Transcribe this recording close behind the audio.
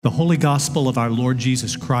The Holy Gospel of our Lord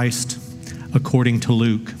Jesus Christ, according to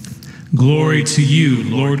Luke. Glory to you,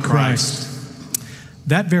 Lord Christ.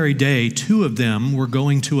 That very day, two of them were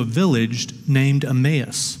going to a village named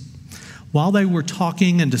Emmaus. While they were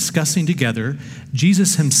talking and discussing together,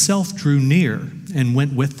 Jesus himself drew near and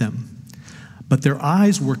went with them. But their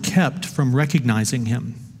eyes were kept from recognizing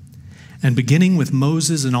him. And beginning with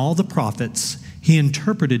Moses and all the prophets, he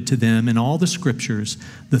interpreted to them in all the scriptures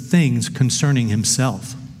the things concerning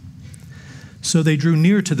himself. So they drew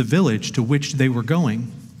near to the village to which they were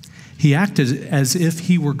going. He acted as if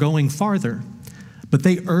he were going farther, but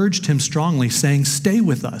they urged him strongly, saying, "Stay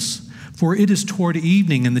with us, for it is toward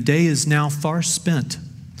evening, and the day is now far spent."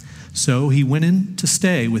 So he went in to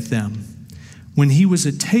stay with them. When he was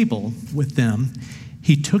at table with them,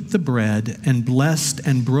 he took the bread and blessed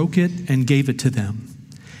and broke it and gave it to them.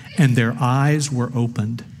 And their eyes were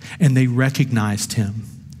opened, and they recognized him,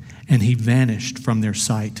 and he vanished from their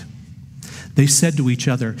sight. They said to each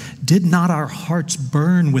other, "Did not our hearts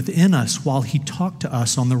burn within us while he talked to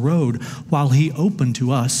us on the road, while he opened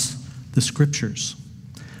to us the scriptures?"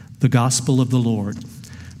 The gospel of the Lord.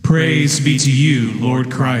 Praise be to you,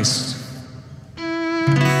 Lord Christ.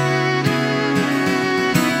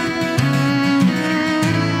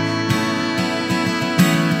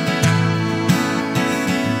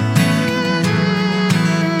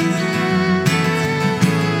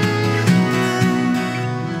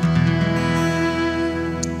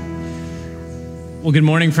 Well, good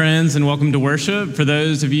morning, friends, and welcome to worship. For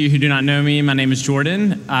those of you who do not know me, my name is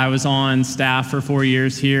Jordan. I was on staff for 4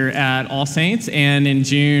 years here at All Saints, and in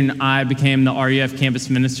June, I became the RUF campus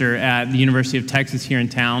minister at the University of Texas here in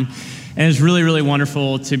town. And it's really, really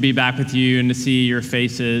wonderful to be back with you and to see your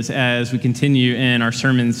faces as we continue in our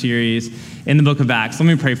sermon series in the book of Acts. Let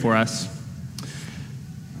me pray for us.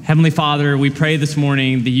 Heavenly Father, we pray this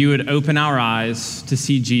morning that you would open our eyes to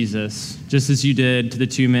see Jesus, just as you did to the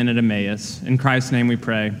two men at Emmaus. In Christ's name we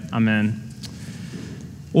pray, amen.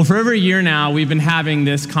 Well, for over a year now, we've been having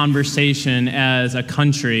this conversation as a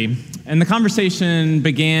country. And the conversation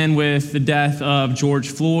began with the death of George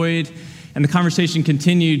Floyd, and the conversation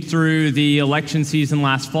continued through the election season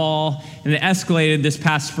last fall, and it escalated this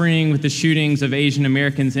past spring with the shootings of Asian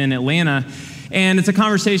Americans in Atlanta. And it's a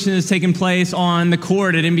conversation that's taken place on the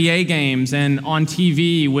court at NBA games and on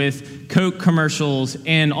TV with Coke commercials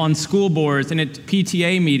and on school boards and at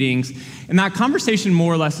PTA meetings. And that conversation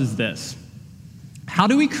more or less is this: how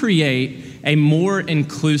do we create a more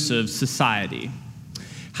inclusive society?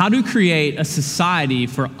 How do we create a society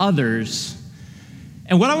for others?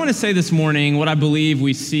 And what I want to say this morning, what I believe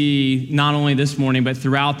we see not only this morning, but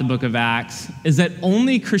throughout the book of Acts, is that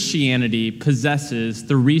only Christianity possesses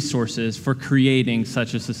the resources for creating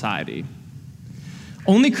such a society.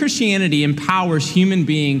 Only Christianity empowers human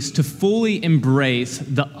beings to fully embrace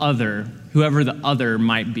the other, whoever the other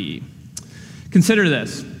might be. Consider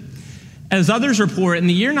this. As others report, in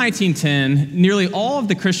the year 1910, nearly all of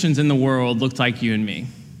the Christians in the world looked like you and me.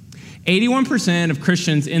 81% of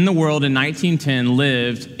Christians in the world in 1910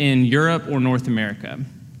 lived in Europe or North America.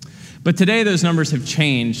 But today those numbers have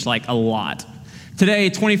changed like a lot. Today,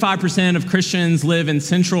 25% of Christians live in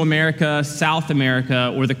Central America, South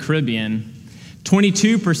America, or the Caribbean.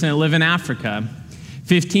 22% live in Africa.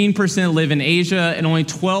 15% live in Asia, and only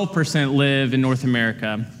 12% live in North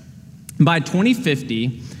America. By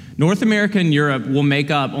 2050, North America and Europe will make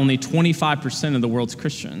up only 25% of the world's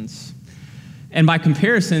Christians. And by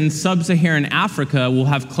comparison, sub-Saharan Africa will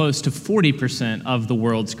have close to 40% of the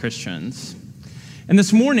world's Christians. And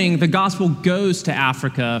this morning, the gospel goes to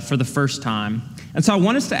Africa for the first time. And so I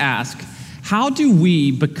want us to ask, how do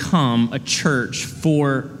we become a church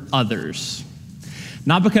for others?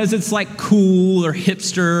 Not because it's like cool or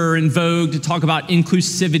hipster or in vogue to talk about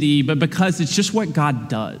inclusivity, but because it's just what God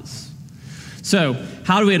does. So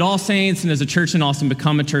how do we at All Saints and as a church in Austin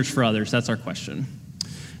become a church for others? That's our question.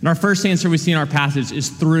 And our first answer we see in our passage is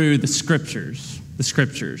through the scriptures. The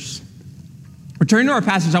scriptures. Returning to our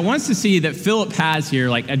passage, I want us to see that Philip has here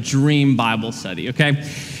like a dream Bible study, okay?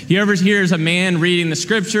 He overhears a man reading the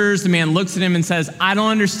scriptures. The man looks at him and says, "I don't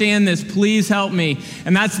understand this. Please help me."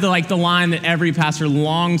 And that's the line that every pastor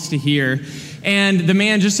longs to hear. And the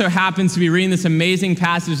man just so happens to be reading this amazing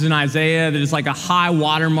passage in Isaiah that is like a high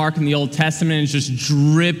watermark in the Old Testament, and it's just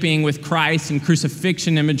dripping with Christ and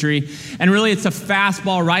crucifixion imagery. And really, it's a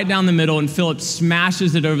fastball right down the middle, and Philip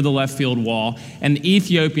smashes it over the left field wall, and the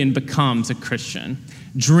Ethiopian becomes a Christian.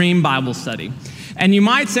 Dream Bible study. And you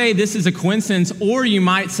might say this is a coincidence, or you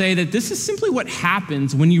might say that this is simply what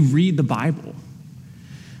happens when you read the Bible.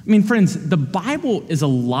 I mean, friends, the Bible is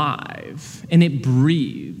alive, and it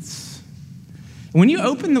breathes. When you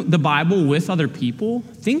open the Bible with other people,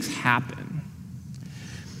 things happen.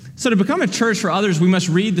 So to become a church for others, we must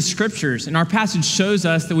read the scriptures. And our passage shows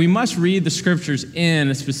us that we must read the scriptures in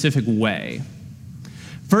a specific way.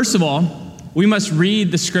 First of all, we must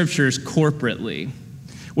read the scriptures corporately,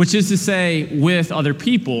 which is to say, with other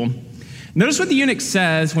people. Notice what the eunuch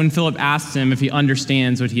says when Philip asks him if he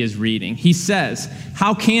understands what he is reading. He says,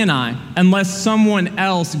 "How can I, unless someone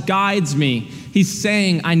else guides me?" He's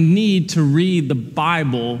saying, I need to read the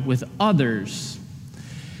Bible with others.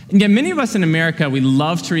 And yet many of us in America, we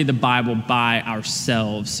love to read the Bible by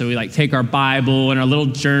ourselves. So we take our Bible and our little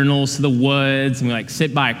journals to the woods, and we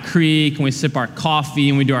sit by a creek, and we sip our coffee,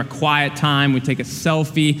 and we do our quiet time, we take a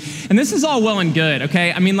selfie. And this is all well and good,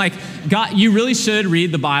 okay? I mean, God, you really should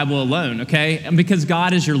read the Bible alone, okay? Because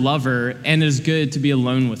God is your lover, and it is good to be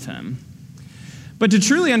alone with him. But to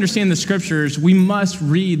truly understand the scriptures, we must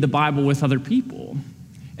read the Bible with other people.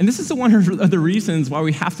 And this is one of the reasons why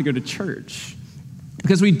we have to go to church.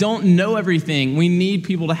 Because we don't know everything. We need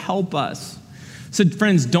people to help us. So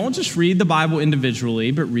friends, don't just read the Bible individually,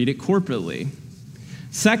 but read it corporately.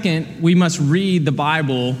 Second, we must read the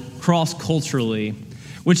Bible cross-culturally,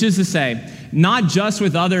 which is to say, not just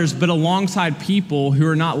with others, but alongside people who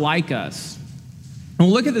are not like us. And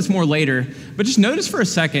we'll look at this more later, but just notice for a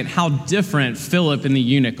second how different Philip and the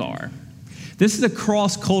eunuch are. This is a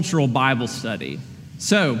cross-cultural Bible study.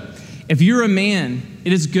 So, if you're a man,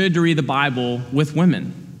 it is good to read the Bible with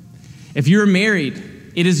women. If you're married,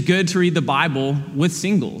 it is good to read the Bible with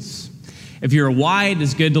singles. If you're white, it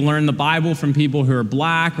is good to learn the Bible from people who are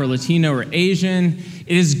black or Latino or Asian.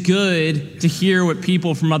 It is good to hear what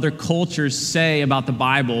people from other cultures say about the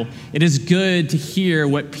Bible. It is good to hear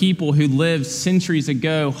what people who lived centuries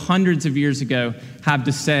ago, hundreds of years ago, have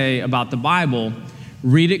to say about the Bible.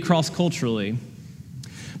 Read it cross-culturally.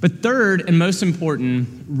 But third, and most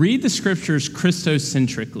important, read the scriptures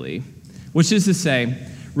Christocentrically, which is to say,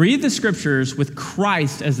 read the scriptures with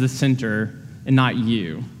Christ as the center and not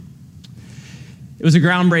you. It was a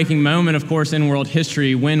groundbreaking moment, of course, in world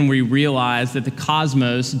history when we realized that the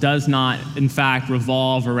cosmos does not, in fact,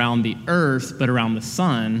 revolve around the earth, but around the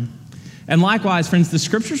sun. And likewise, friends, the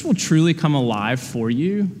scriptures will truly come alive for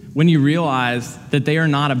you when you realize that they are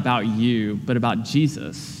not about you, but about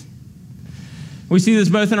Jesus. We see this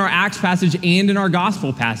both in our Acts passage and in our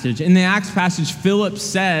gospel passage. In the Acts passage, Philip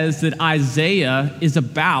says that Isaiah is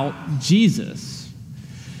about Jesus.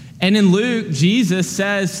 And in Luke, Jesus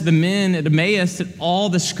says to the men at Emmaus that all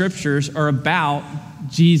the scriptures are about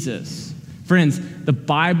Jesus. Friends, the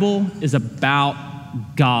Bible is about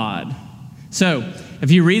God. So,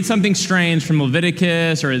 if you read something strange from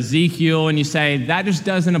Leviticus or Ezekiel and you say, that just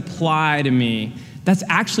doesn't apply to me, that's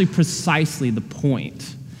actually precisely the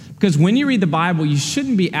point. Because when you read the Bible, you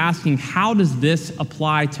shouldn't be asking, how does this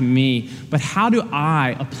apply to me? But how do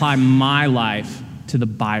I apply my life to the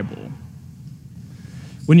Bible?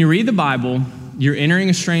 When you read the Bible, you're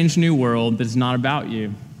entering a strange new world that is not about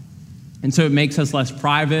you. And so it makes us less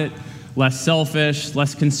private, less selfish,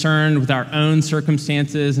 less concerned with our own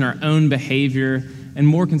circumstances and our own behavior, and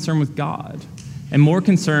more concerned with God, and more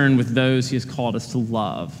concerned with those he has called us to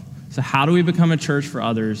love. So how do we become a church for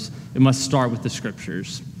others? It must start with the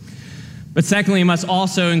scriptures. But secondly, it must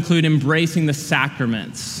also include embracing the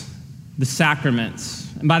sacraments. The sacraments.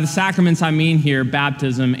 And by the sacraments, I mean here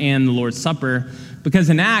baptism and the Lord's Supper, because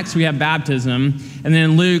in Acts we have baptism, and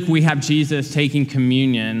then in Luke we have Jesus taking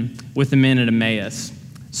communion with the men at Emmaus.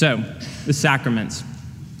 So, the sacraments.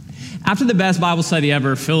 After the best Bible study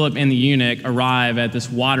ever, Philip and the eunuch arrive at this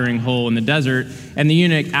watering hole in the desert, and the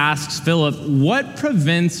eunuch asks Philip, what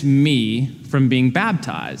prevents me from being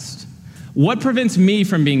baptized? What prevents me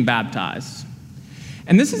from being baptized?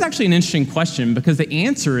 And this is actually an interesting question because the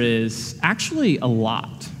answer is actually a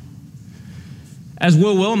lot. As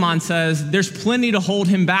Will Willimon says, there's plenty to hold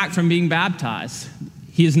him back from being baptized.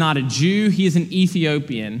 He is not a Jew, he is an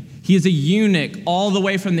Ethiopian. He is a eunuch all the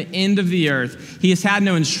way from the end of the earth. He has had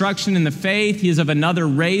no instruction in the faith. He is of another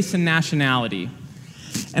race and nationality.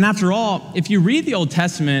 And after all, if you read the Old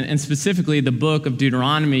Testament, and specifically the book of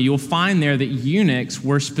Deuteronomy, you'll find there that eunuchs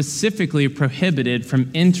were specifically prohibited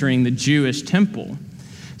from entering the Jewish temple.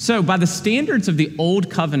 So by the standards of the Old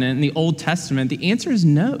Covenant and the Old Testament, the answer is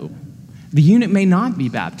no. The eunuch may not be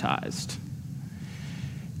baptized.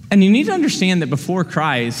 And you need to understand that before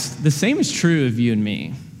Christ, the same is true of you and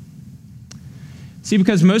me. See,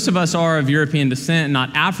 because most of us are of European descent,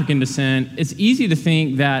 not African descent, it's easy to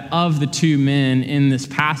think that of the two men in this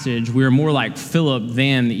passage, we are more like Philip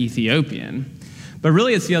than the Ethiopian. But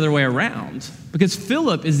really, it's the other way around, because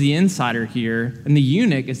Philip is the insider here, and the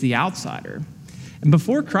eunuch is the outsider. And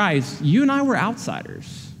before Christ, you and I were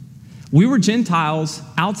outsiders. We were Gentiles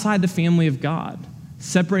outside the family of God,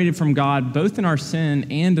 separated from God both in our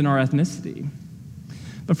sin and in our ethnicity.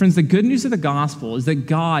 But friends, the good news of the gospel is that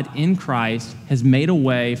God in Christ has made a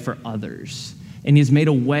way for others, and He has made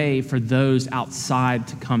a way for those outside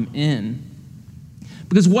to come in.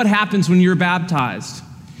 Because what happens when you're baptized?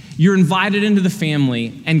 You're invited into the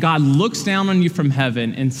family, and God looks down on you from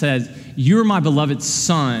heaven and says, "You're my beloved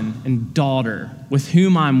son and daughter with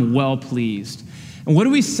whom I'm well pleased." And what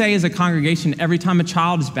do we say as a congregation every time a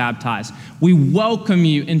child is baptized? We welcome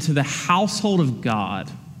you into the household of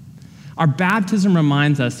God. Our baptism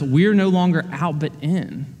reminds us that we are no longer out but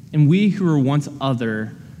in, and we who were once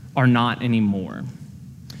other are not anymore.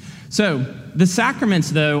 So the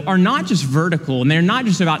sacraments, though, are not just vertical, and they're not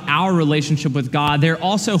just about our relationship with God. They're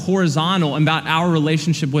also horizontal about our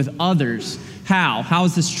relationship with others. How? How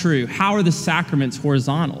is this true? How are the sacraments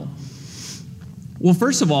horizontal? Well,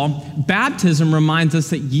 first of all, baptism reminds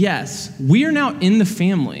us that, yes, we are now in the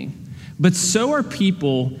family, but so are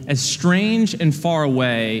people as strange and far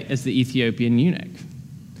away as the Ethiopian eunuch.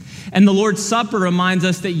 And the Lord's Supper reminds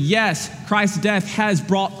us that, yes, Christ's death has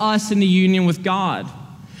brought us into union with God,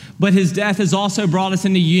 but His death has also brought us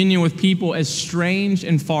into union with people as strange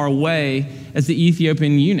and far away as the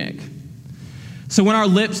Ethiopian eunuch. So when our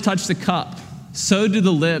lips touch the cup, so do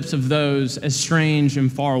the lips of those as strange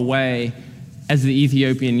and far away as the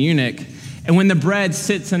Ethiopian eunuch. And when the bread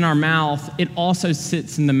sits in our mouth, it also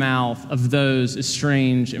sits in the mouth of those as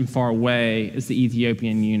strange and far away as the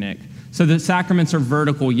Ethiopian eunuch. So the sacraments are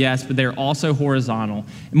vertical, yes, but they're also horizontal.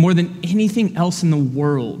 And more than anything else in the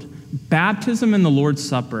world, baptism and the Lord's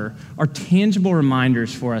Supper are tangible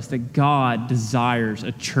reminders for us that God desires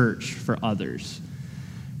a church for others,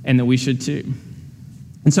 and that we should too.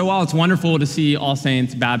 And so while it's wonderful to see All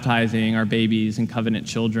Saints baptizing our babies and covenant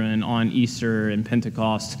children on Easter and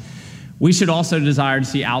Pentecost, we should also desire to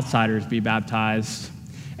see outsiders be baptized,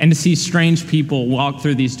 and to see strange people walk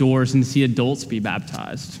through these doors, and to see adults be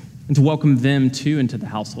baptized, and to welcome them too into the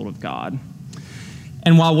household of God.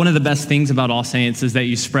 And while one of the best things about All Saints is that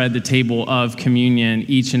you spread the table of communion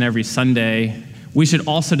each and every Sunday, we should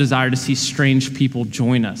also desire to see strange people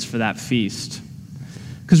join us for that feast.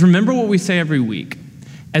 Because remember what we say every week: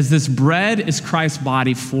 as this bread is Christ's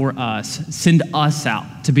body for us, send us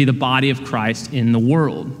out to be the body of Christ in the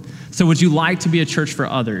world. So would you like to be a church for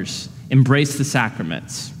others? Embrace the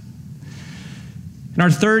sacraments. And our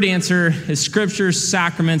third answer is scriptures,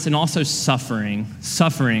 sacraments, and also suffering.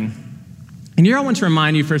 Suffering. And here I want to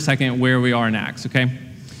remind you for a second where we are in Acts, okay?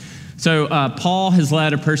 So Paul has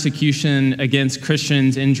led a persecution against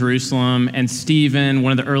Christians in Jerusalem, and Stephen,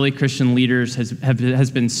 one of the early Christian leaders,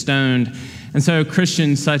 has been stoned. And so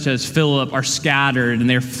Christians such as Philip are scattered, and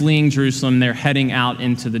they're fleeing Jerusalem. They're heading out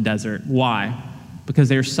into the desert. Why? Because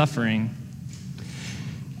they're suffering.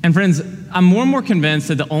 And friends, I'm more and more convinced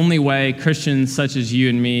that the only way Christians such as you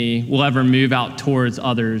and me will ever move out towards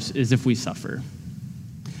others is if we suffer.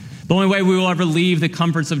 The only way we will ever leave the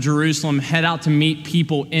comforts of Jerusalem, head out to meet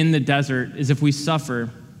people in the desert, is if we suffer.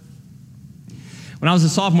 When I was a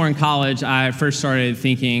sophomore in college, I first started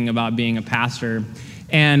thinking about being a pastor.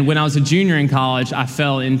 And when I was a junior in college, I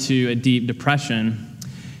fell into a deep depression.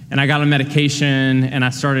 And I got on medication, and I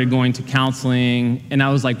started going to counseling, and I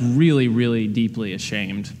was like really, really deeply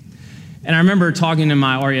ashamed. And I remember talking to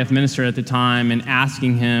my REF minister at the time and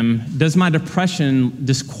asking him, does my depression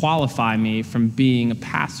disqualify me from being a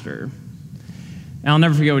pastor? And I'll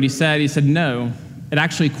never forget what he said. He said, no, it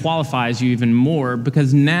actually qualifies you even more,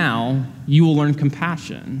 because now you will learn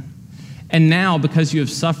compassion. And now, because you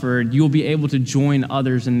have suffered, you will be able to join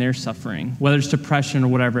others in their suffering, whether it's depression or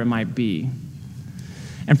whatever it might be.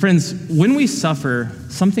 And friends, when we suffer,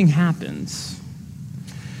 something happens.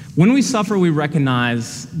 When we suffer, we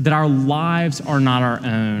recognize that our lives are not our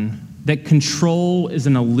own, that control is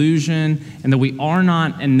an illusion, and that we are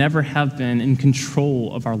not and never have been in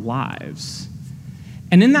control of our lives.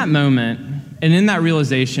 And in that moment, and in that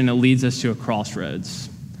realization, it leads us to a crossroads.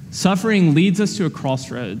 Suffering leads us to a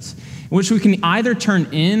crossroads in which we can either turn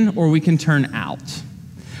in or we can turn out.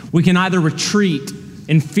 We can either retreat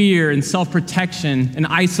in fear and self-protection and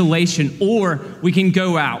isolation, or we can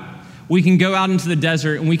go out. We can go out into the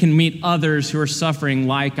desert and we can meet others who are suffering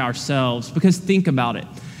like ourselves. Because think about it.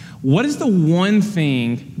 What is the one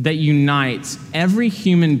thing that unites every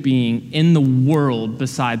human being in the world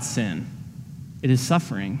besides sin? It is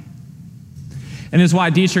suffering. And it's why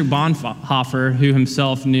Dietrich Bonhoeffer, who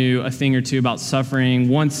himself knew a thing or two about suffering,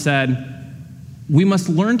 once said, we must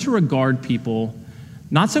learn to regard people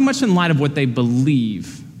not so much in light of what they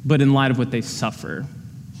believe, but in light of what they suffer.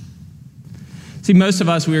 See, most of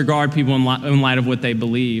us, we regard people in light of what they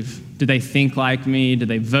believe. Do they think like me? Do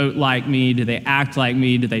they vote like me? Do they act like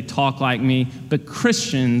me? Do they talk like me? But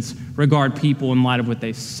Christians regard people in light of what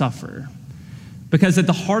they suffer. Because at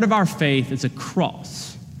the heart of our faith is a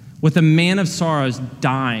cross, with a man of sorrows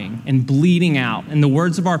dying and bleeding out, in the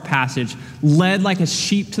words of our passage, led like a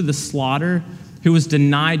sheep to the slaughter, who was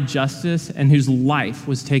denied justice and whose life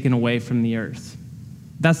was taken away from the earth.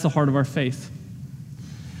 That's the heart of our faith.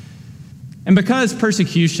 And because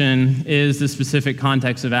persecution is the specific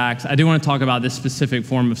context of Acts, I do want to talk about this specific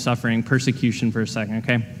form of suffering, persecution, for a second,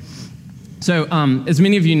 okay? So as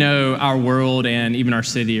many of you know, our world and even our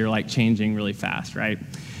city are like changing really fast, right?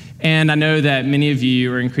 And I know that many of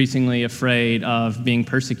you are increasingly afraid of being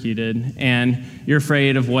persecuted, and you're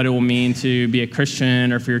afraid of what it will mean to be a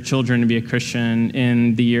Christian or for your children to be a Christian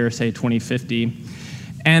in the year, say, 2050.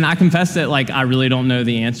 And I confess that I really don't know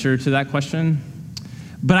the answer to that question.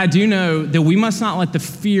 But I do know that we must not let the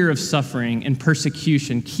fear of suffering and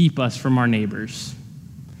persecution keep us from our neighbors.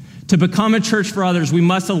 To become a church for others, we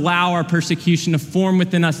must allow our persecution to form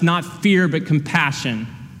within us not fear, but compassion.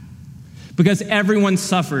 Because everyone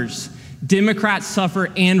suffers. Democrats suffer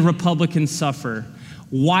and Republicans suffer.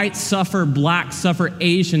 Whites suffer, blacks suffer,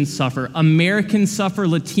 Asians suffer. Americans suffer,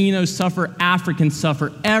 Latinos suffer, Africans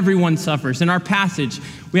suffer. Everyone suffers. In our passage,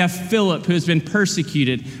 we have Philip, who has been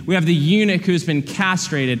persecuted. We have the eunuch who has been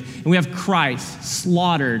castrated. And we have Christ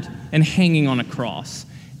slaughtered and hanging on a cross.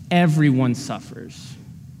 Everyone suffers.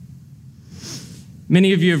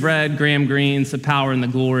 Many of you have read Graham Greene's The Power and the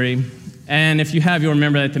Glory. And if you have, you'll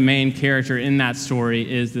remember that the main character in that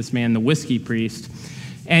story is this man, the whiskey priest.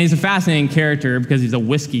 And he's a fascinating character because he's a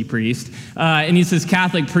whiskey priest. And he's this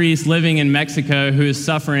Catholic priest living in Mexico who is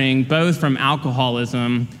suffering both from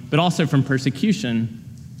alcoholism, but also from persecution.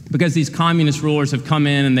 Because these communist rulers have come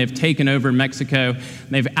in and they've taken over Mexico, and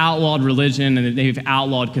they've outlawed religion, and they've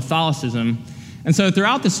outlawed Catholicism. And so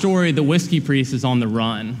throughout the story, the whiskey priest is on the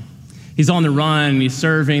run. He's on the run, and he's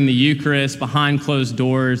serving the Eucharist behind closed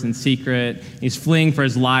doors in secret. He's fleeing for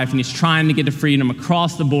his life, and he's trying to get to freedom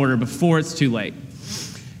across the border before it's too late.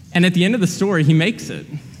 And at the end of the story, he makes it.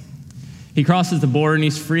 He crosses the border, and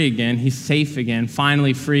he's free again. He's safe again,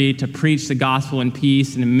 finally free to preach the gospel in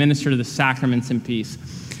peace and administer the sacraments in peace.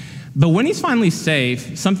 But when he's finally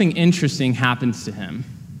safe, something interesting happens to him.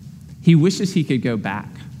 He wishes he could go back,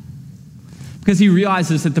 because he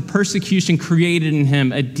realizes that the persecution created in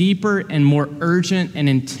him a deeper and more urgent and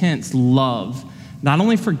intense love, not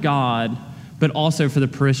only for God, but also for the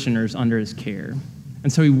parishioners under his care.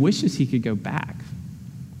 And so he wishes he could go back.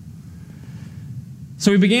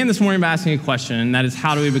 So we began this morning by asking a question, and that is,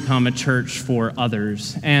 how do we become a church for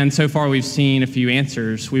others? And so far we've seen a few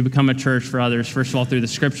answers. We become a church for others, first of all, through the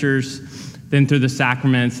scriptures, then through the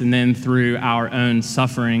sacraments, and then through our own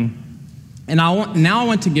suffering. And I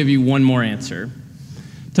want to give you one more answer.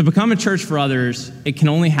 To become a church for others, it can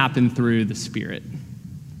only happen through the Spirit.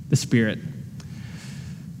 The Spirit.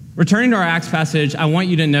 Returning to our Acts passage, I want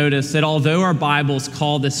you to notice that although our Bibles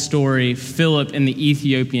call this story Philip and the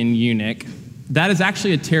Ethiopian eunuch, that is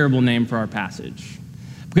actually a terrible name for our passage.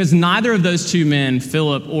 Because neither of those two men,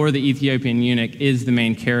 Philip or the Ethiopian eunuch, is the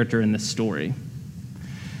main character in this story.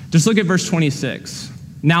 Just look at verse 26.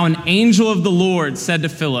 Now an angel of the Lord said to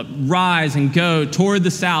Philip, "Rise and go toward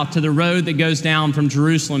the south to the road that goes down from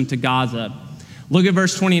Jerusalem to Gaza." Look at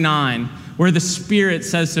verse 29, where the Spirit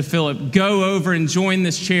says to Philip, "Go over and join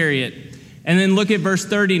this chariot." And then look at verse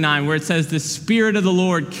 39, where it says, "The Spirit of the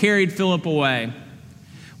Lord carried Philip away."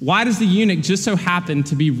 Why does the eunuch just so happen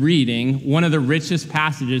to be reading one of the richest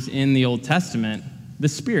passages in the Old Testament? The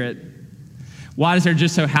Spirit. Why does there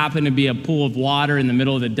just so happen to be a pool of water in the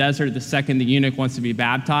middle of the desert the second the eunuch wants to be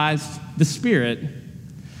baptized? The Spirit.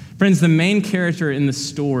 Friends, the main character in the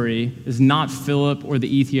story is not Philip or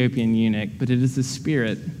the Ethiopian eunuch, but it is the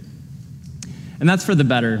Spirit. And that's for the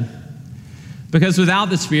better. Because without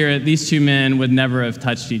the Spirit, these two men would never have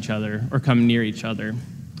touched each other or come near each other.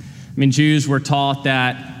 I mean, Jews were taught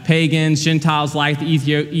that pagans, Gentiles like the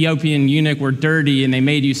Ethiopian eunuch were dirty and they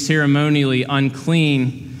made you ceremonially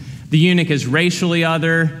unclean. The eunuch is racially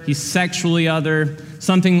other, he's sexually other.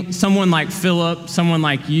 Someone like Philip, someone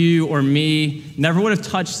like you or me, never would have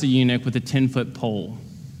touched the eunuch with a 10-foot pole.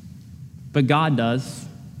 But God does.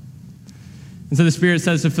 And so the Spirit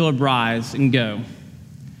says to Philip, "Rise and go.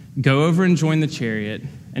 Go over and join the chariot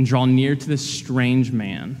and draw near to this strange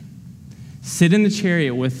man. Sit in the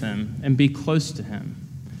chariot with him and be close to him,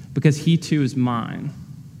 because he too is mine."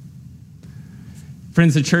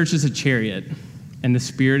 Friends, the church is a chariot, and the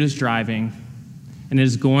Spirit is driving, and it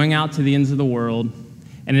is going out to the ends of the world,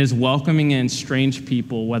 and it is welcoming in strange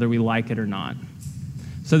people, whether we like it or not.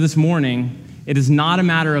 So this morning, It is not a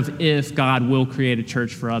matter of if God will create a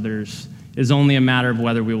church for others. It is only a matter of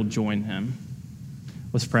whether we will join him.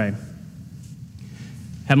 Let's pray.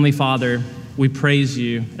 Heavenly Father, we praise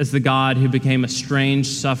you as the God who became a strange,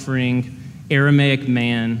 suffering, Aramaic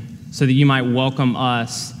man so that you might welcome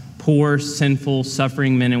us, poor, sinful,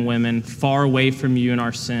 suffering men and women, far away from you and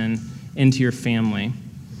our sin, into your family.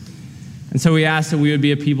 And so we ask that we would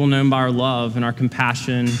be a people known by our love and our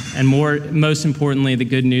compassion, and most importantly, the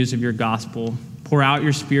good news of your gospel. Pour out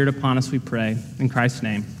your Spirit upon us, we pray. In Christ's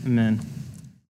name, amen.